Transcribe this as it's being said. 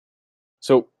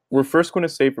So we're first going to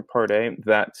say for part A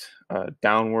that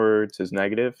downwards is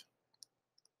negative,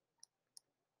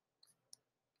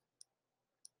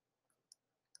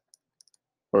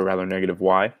 or rather negative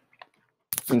y.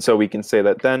 And so we can say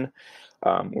that then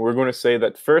we're going to say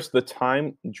that first the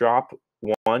time drop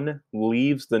 1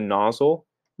 leaves the nozzle,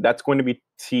 that's going to be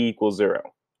t equals 0.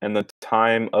 And the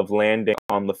time of landing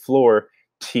on the floor,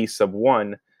 t sub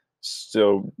 1,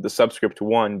 so the subscript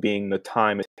 1 being the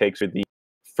time it takes for the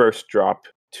first drop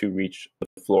to reach the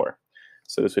floor.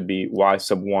 So this would be y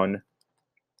sub 1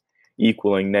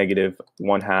 equaling negative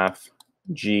 1/2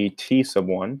 gt sub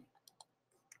 1.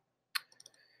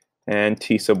 And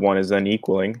t sub 1 is then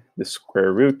equaling the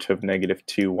square root of negative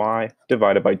 2y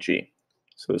divided by g.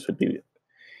 So this would be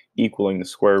equaling the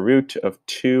square root of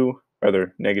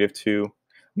negative 2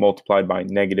 multiplied by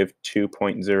negative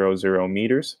 2.00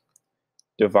 meters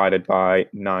divided by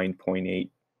 9.8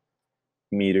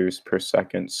 meters per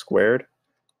second squared.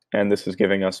 And this is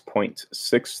giving us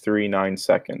 0.639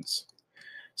 seconds.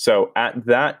 So at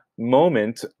that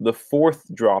moment, the fourth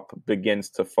drop begins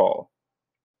to fall.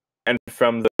 And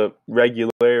from the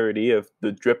regularity of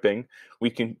the dripping, we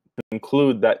can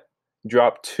conclude that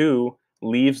drop 2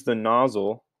 leaves the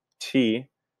nozzle, T,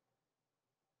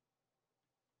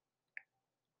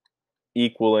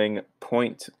 equaling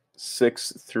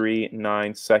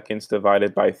 0.639 seconds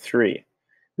divided by 3.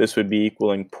 This would be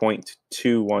equaling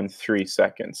 0.213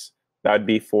 seconds. That would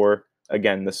be for,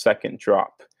 again, the second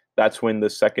drop. That's when the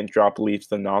second drop leaves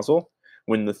the nozzle.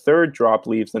 When the third drop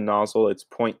leaves the nozzle, it's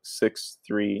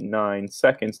 0.639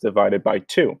 seconds divided by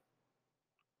 2.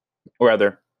 Or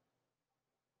rather,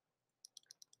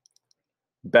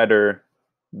 better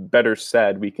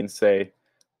said, we can say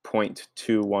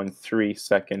 0.213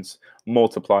 seconds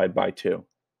multiplied by 2.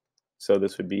 So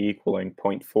this would be equaling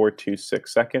 0.426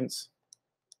 seconds.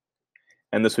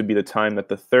 And this would be the time that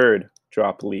the third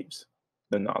drop leaves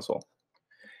the nozzle.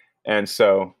 And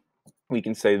so we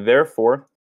can say, therefore,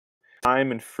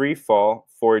 time in free fall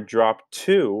for drop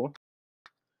 2,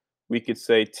 we could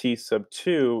say t sub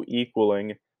 2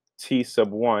 equaling t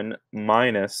sub 1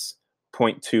 minus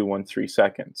 0.213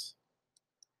 seconds.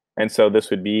 And so this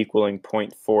would be equaling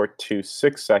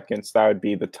 0.426 seconds. That would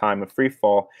be the time of free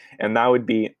fall. And that would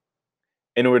be,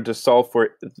 in order to solve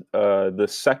for the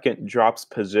second drop's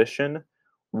position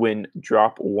when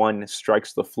drop 1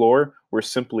 strikes the floor, we're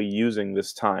simply using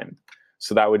this time.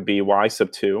 So that would be y sub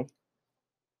 2.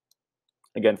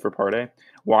 Again, for part A,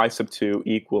 y sub 2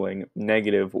 equaling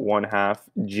negative 1/2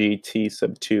 gt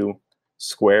sub 2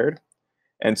 squared.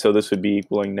 And so this would be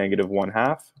equaling negative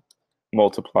 1/2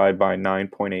 multiplied by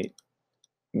 9.8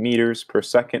 meters per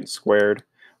second squared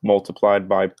multiplied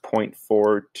by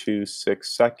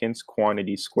 0.426 seconds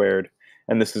quantity squared.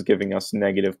 And this is giving us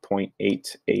negative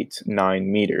 0.889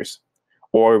 meters.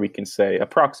 Or we can say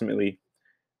approximately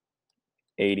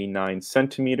 89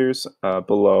 centimeters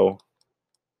below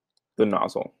the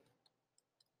nozzle.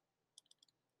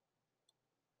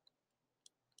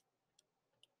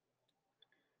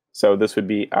 So this would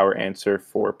be our answer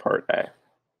for part A.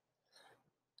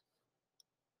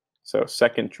 So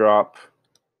second drop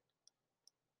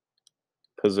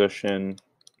position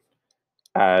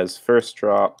as first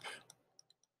drop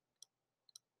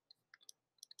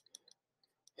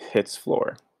hits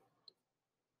floor.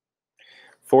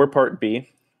 For part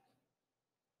B,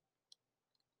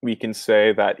 we can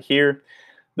say that here,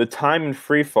 the time in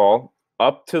free fall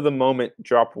up to the moment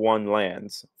drop 1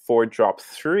 lands, for drop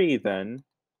 3 then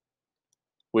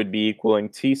would be equaling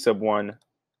t sub 1,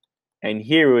 and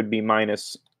here would be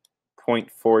minus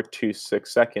 0.426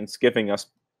 seconds, giving us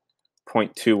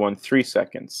 0.213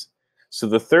 seconds. So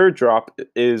the third drop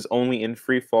is only in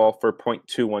free fall for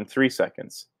 0.213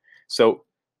 seconds. So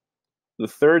the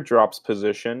third drop's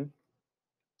position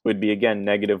would be, again,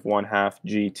 negative 1/2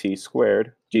 gt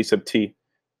squared, gt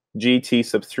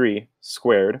sub 3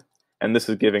 squared, and this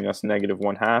is giving us negative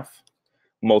 1/2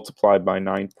 multiplied by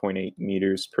 9.8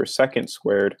 meters per second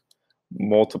squared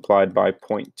multiplied by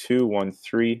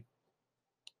 0.213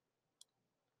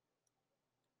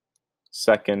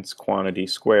 seconds quantity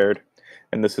squared,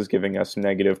 and this is giving us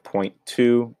negative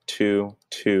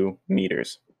 0.222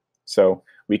 meters. So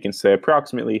we can say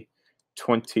approximately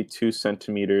 22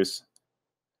 centimeters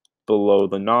below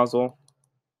the nozzle.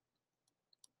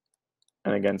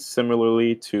 And again,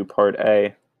 similarly to part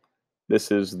A,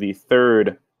 this is the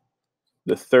third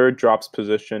drop's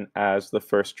position as the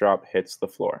first drop hits the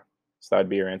floor. So that would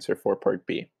be your answer for part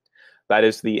B. That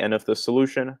is the end of the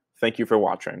solution. Thank you for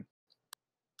watching.